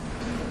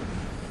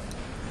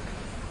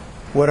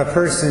What a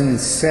person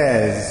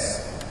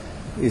says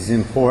is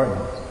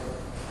important.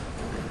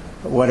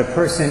 But what a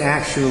person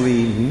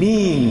actually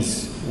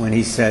means when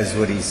he says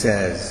what he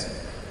says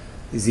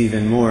is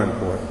even more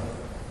important.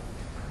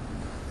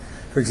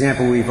 For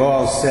example, we've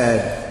all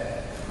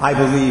said, "I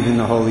believe in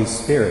the Holy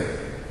Spirit."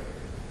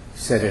 We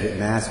said it at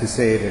Mass. We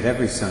say it at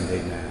every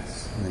Sunday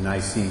Mass, in the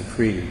Nicene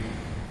Creed.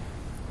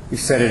 We've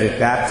said it at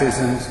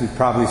baptisms. We've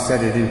probably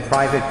said it in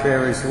private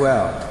prayer as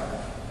well.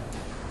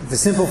 But the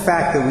simple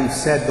fact that we've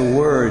said the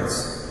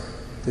words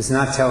does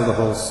not tell the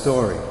whole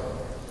story.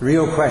 The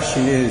real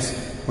question is,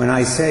 when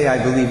I say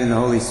I believe in the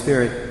Holy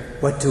Spirit,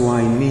 what do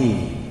I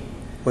mean?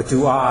 What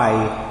do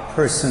I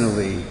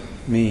personally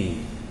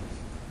mean?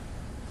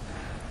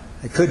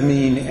 I could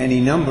mean any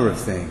number of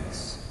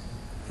things.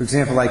 For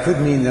example, I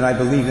could mean that I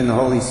believe in the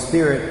Holy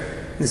Spirit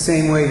in the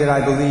same way that I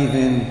believe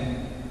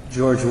in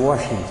George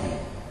Washington.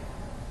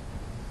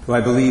 Do I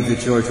believe that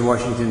George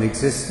Washington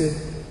existed?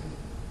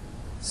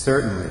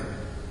 Certainly.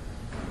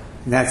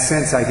 In that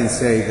sense, I can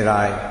say that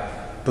I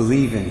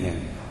believe in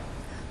him.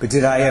 But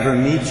did I ever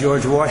meet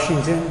George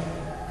Washington?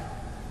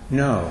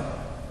 No.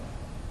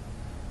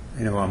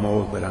 I know I'm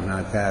old, but I'm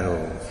not that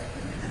old.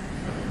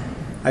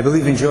 I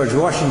believe in George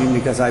Washington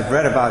because I've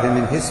read about him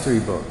in history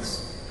books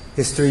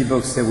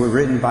that were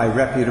written by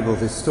reputable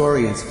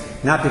historians,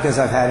 not because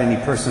I've had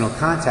any personal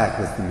contact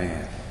with the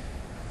man.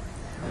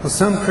 Well,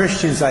 some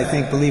Christians, I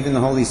think, believe in the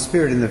Holy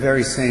Spirit in the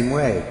very same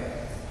way.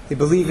 They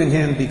believe in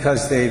him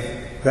because they've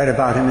read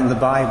about him in the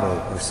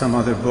Bible or some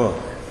other book.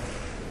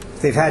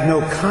 They've had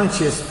no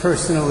conscious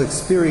personal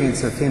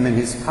experience of him and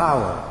his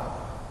power.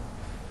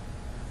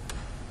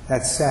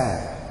 That's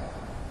sad.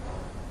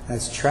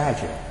 That's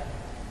tragic.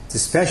 It's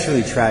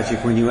especially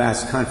tragic when you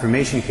ask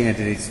confirmation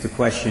candidates the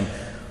question,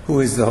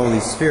 "Who is the Holy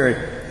Spirit?"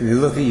 and they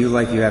look at you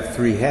like you have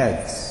three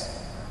heads.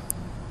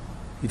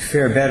 You'd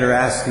fare better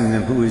asking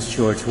them, "Who is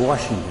George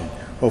Washington?"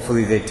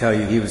 Hopefully they'd tell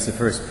you he was the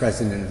first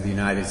president of the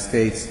United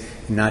States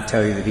and not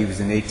tell you that he was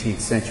an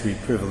 18th century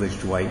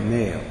privileged white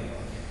male.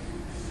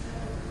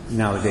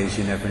 Nowadays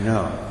you never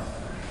know.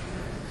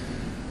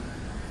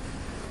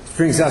 This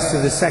brings us to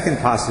the second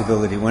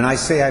possibility. When I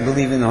say I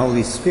believe in the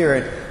Holy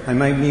Spirit, I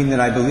might mean that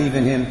I believe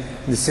in him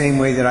in the same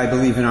way that I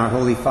believe in our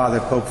Holy Father,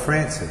 Pope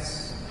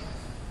Francis.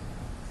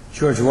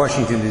 George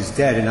Washington is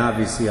dead and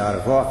obviously out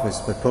of office,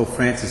 but Pope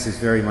Francis is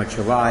very much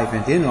alive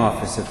and in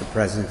office at the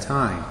present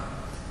time.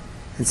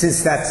 And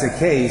since that's the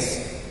case,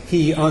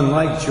 he,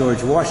 unlike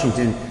George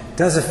Washington,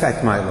 does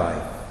affect my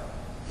life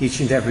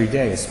each and every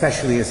day,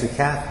 especially as a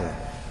Catholic.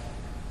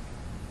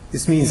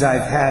 This means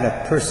I've had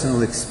a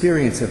personal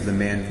experience of the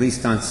man, at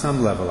least on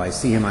some level. I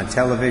see him on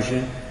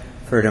television,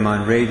 I've heard him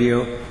on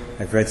radio,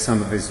 I've read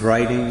some of his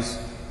writings.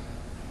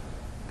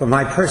 But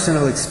my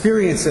personal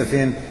experience of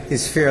him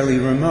is fairly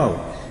remote.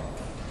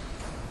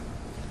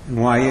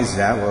 And why is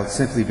that? Well, it's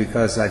simply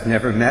because I've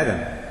never met him.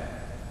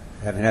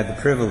 I haven't had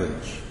the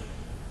privilege.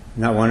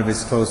 I'm not one of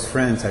his close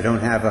friends. I don't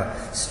have a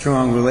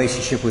strong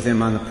relationship with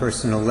him on the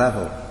personal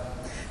level.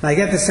 And I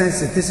get the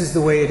sense that this is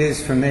the way it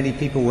is for many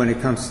people when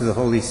it comes to the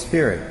Holy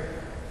Spirit.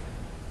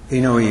 They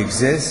know he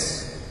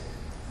exists.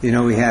 They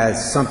know he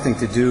has something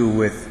to do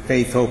with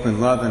faith, hope, and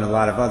love, and a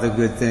lot of other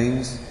good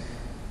things.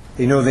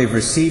 They know they've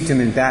received him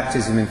in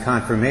baptism and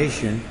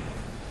confirmation.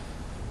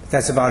 But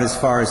that's about as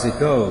far as it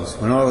goes.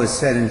 When all is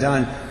said and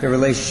done, their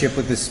relationship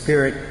with the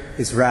Spirit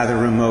is rather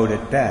remote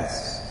at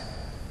best.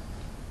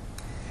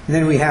 And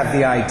then we have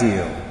the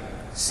ideal,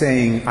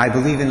 saying, I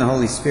believe in the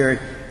Holy Spirit,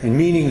 and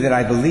meaning that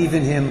I believe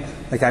in him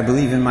like I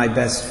believe in my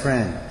best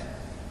friend.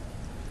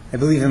 I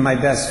believe in my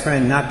best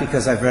friend not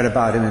because I've read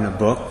about him in a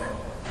book,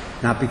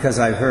 not because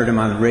I've heard him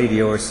on the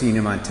radio or seen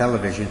him on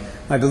television.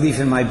 My belief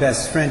in my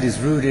best friend is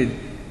rooted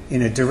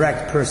in a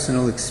direct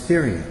personal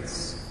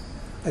experience.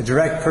 A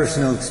direct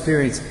personal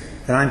experience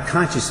that I'm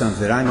conscious of,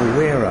 that I'm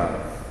aware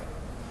of.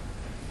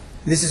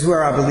 This is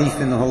where our belief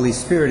in the Holy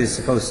Spirit is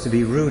supposed to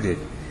be rooted.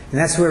 And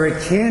that's where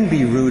it can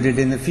be rooted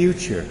in the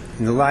future,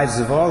 in the lives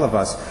of all of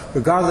us,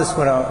 regardless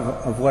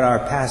of what our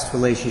past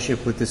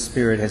relationship with the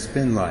Spirit has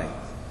been like.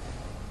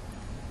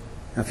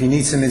 Now, if you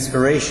need some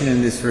inspiration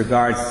in this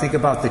regard, think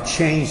about the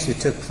change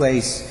that took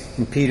place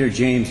in Peter,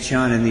 James,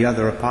 John, and the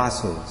other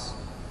apostles.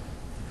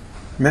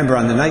 Remember,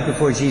 on the night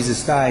before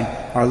Jesus died,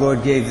 our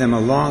Lord gave them a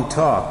long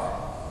talk.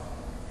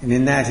 And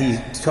in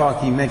that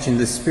talk, he mentioned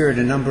the Spirit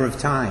a number of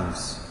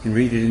times. You can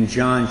read it in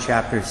John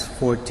chapters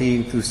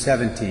 14 through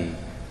 17.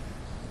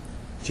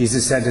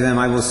 Jesus said to them,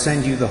 I will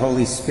send you the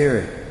Holy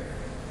Spirit,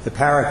 the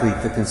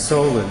Paraclete, the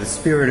Consoler, the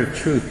Spirit of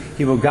truth.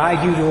 He will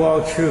guide you to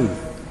all truth.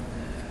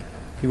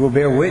 He will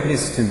bear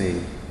witness to me.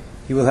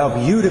 He will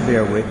help you to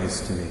bear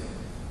witness to me.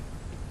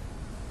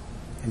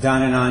 And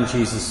on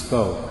Jesus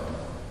spoke.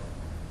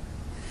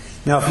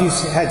 Now, if you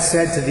had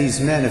said to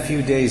these men a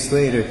few days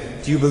later,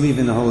 do you believe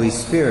in the Holy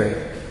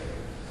Spirit?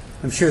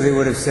 I'm sure they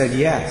would have said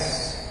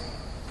yes.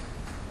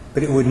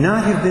 But it would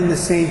not have been the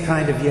same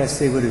kind of yes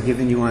they would have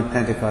given you on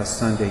Pentecost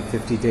Sunday,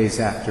 50 days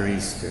after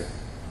Easter.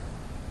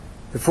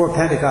 Before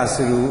Pentecost,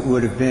 it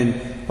would have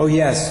been, oh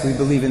yes, we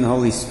believe in the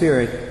Holy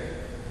Spirit,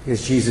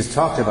 because Jesus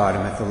talked about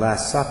him at the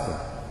Last Supper.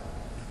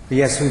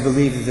 Yes, we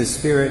believe in the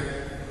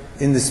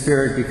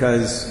Spirit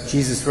because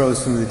Jesus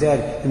rose from the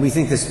dead, and we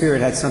think the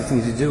Spirit had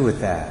something to do with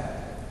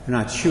that. We're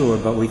not sure,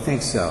 but we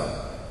think so.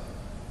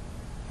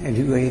 And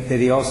that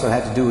he also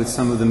had to do with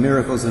some of the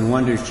miracles and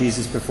wonders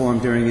Jesus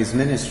performed during his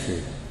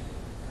ministry.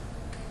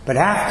 But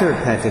after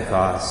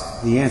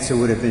Pentecost, the answer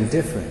would have been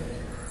different,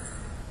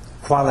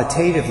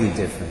 qualitatively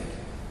different.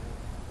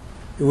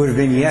 It would have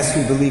been, yes,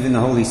 we believe in the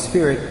Holy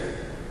Spirit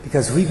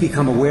because we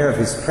become aware of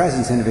his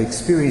presence and have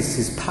experienced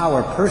his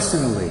power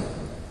personally.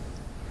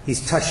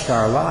 He's touched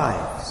our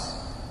lives.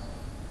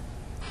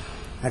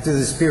 After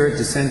the Spirit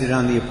descended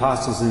on the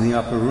apostles in the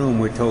upper room,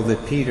 we're told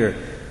that Peter,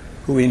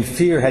 who in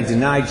fear had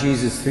denied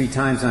Jesus 3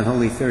 times on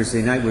Holy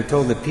Thursday night, we're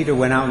told that Peter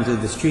went out into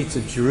the streets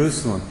of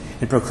Jerusalem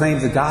and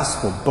proclaimed the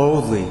gospel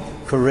boldly,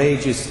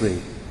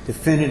 courageously,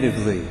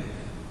 definitively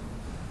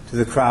to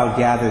the crowd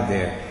gathered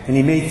there. And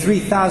he made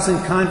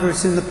 3,000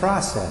 converts in the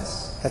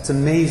process. That's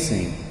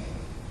amazing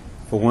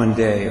for one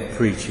day of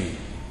preaching.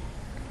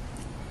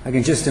 I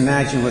can just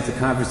imagine what the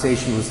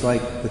conversation was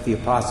like with the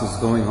apostles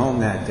going home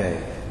that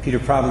day. Peter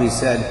probably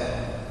said,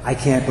 "I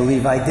can't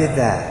believe I did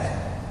that."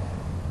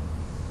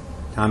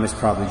 Thomas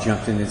probably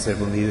jumped in and said,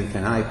 "Well, neither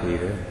can I,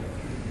 Peter."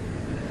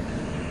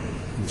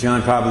 And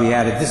John probably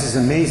added, "This is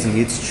amazing.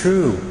 It's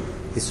true.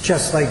 It's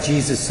just like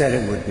Jesus said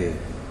it would be."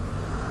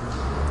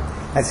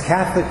 As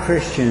Catholic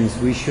Christians,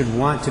 we should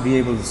want to be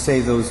able to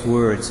say those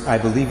words, "I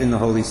believe in the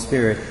Holy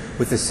Spirit,"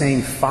 with the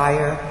same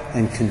fire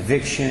and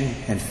conviction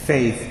and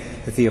faith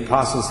that the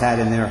apostles had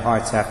in their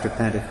hearts after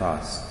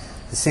Pentecost.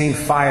 The same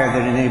fire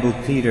that enabled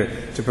Peter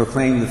to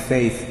proclaim the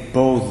faith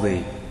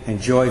boldly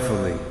and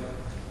joyfully.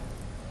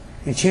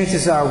 And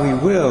chances are we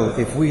will,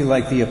 if we,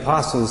 like the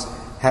apostles,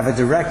 have a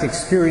direct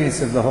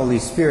experience of the Holy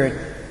Spirit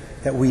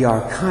that we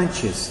are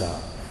conscious of.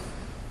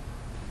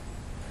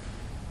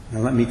 Now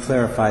let me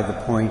clarify the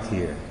point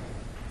here.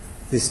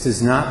 This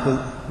does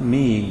not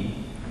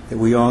mean that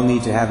we all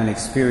need to have an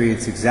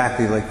experience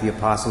exactly like the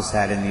apostles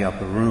had in the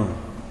upper room.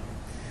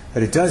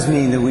 But it does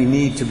mean that we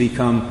need to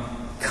become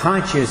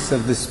conscious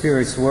of the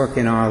Spirit's work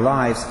in our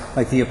lives,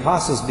 like the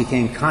apostles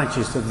became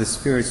conscious of the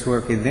Spirit's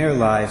work in their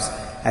lives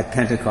at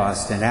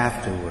Pentecost and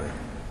afterward.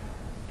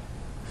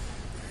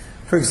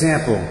 For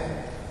example,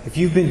 if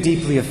you've been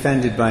deeply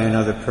offended by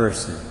another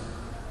person,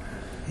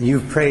 and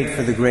you've prayed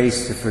for the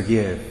grace to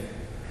forgive,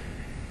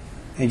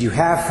 and you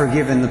have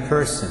forgiven the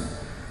person,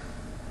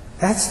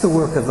 that's the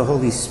work of the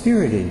Holy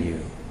Spirit in you,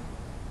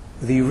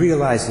 whether you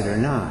realize it or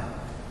not.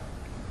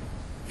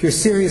 If you're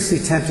seriously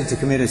tempted to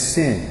commit a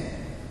sin,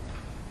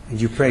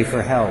 and you pray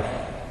for help,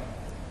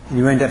 and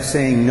you end up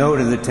saying no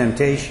to the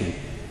temptation,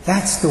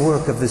 that's the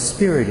work of the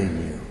Spirit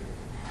in you.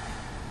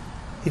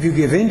 If you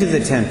give in to the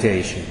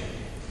temptation,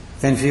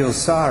 then feel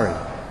sorry,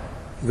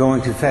 go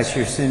and confess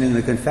your sin in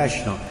the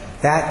confessional,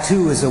 that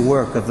too is a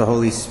work of the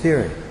Holy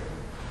Spirit.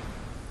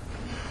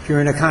 If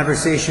you're in a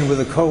conversation with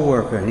a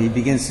coworker and he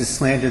begins to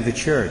slander the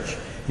church,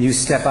 and you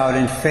step out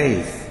in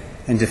faith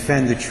and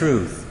defend the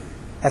truth,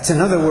 that's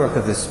another work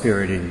of the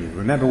Spirit in you.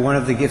 Remember, one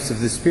of the gifts of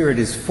the Spirit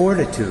is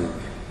fortitude,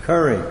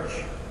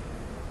 courage.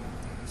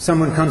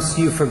 Someone comes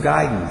to you for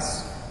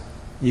guidance.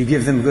 You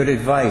give them good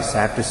advice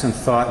after some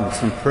thought and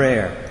some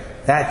prayer.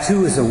 That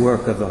too is a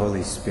work of the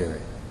Holy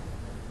Spirit.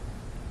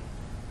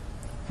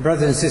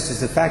 Brothers and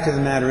sisters, the fact of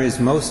the matter is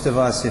most of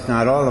us, if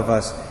not all of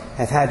us,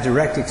 have had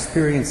direct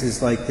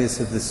experiences like this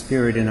of the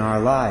Spirit in our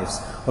lives,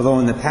 although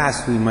in the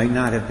past we might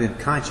not have been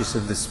conscious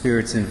of the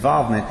Spirit's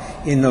involvement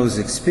in those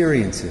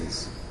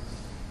experiences.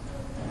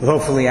 But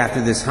hopefully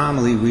after this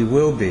homily we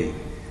will be,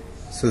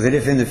 so that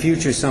if in the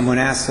future someone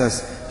asks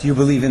us, "Do you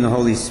believe in the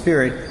Holy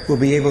Spirit?" we'll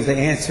be able to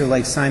answer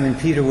like Simon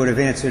Peter would have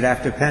answered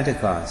after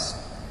Pentecost.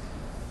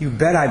 "You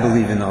bet I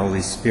believe in the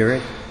Holy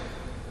Spirit.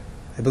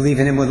 I believe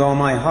in him with all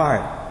my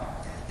heart,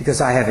 because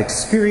I have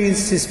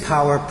experienced his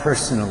power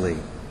personally.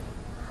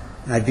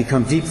 And I've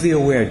become deeply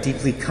aware,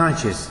 deeply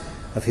conscious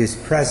of his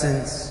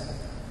presence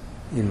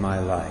in my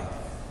life."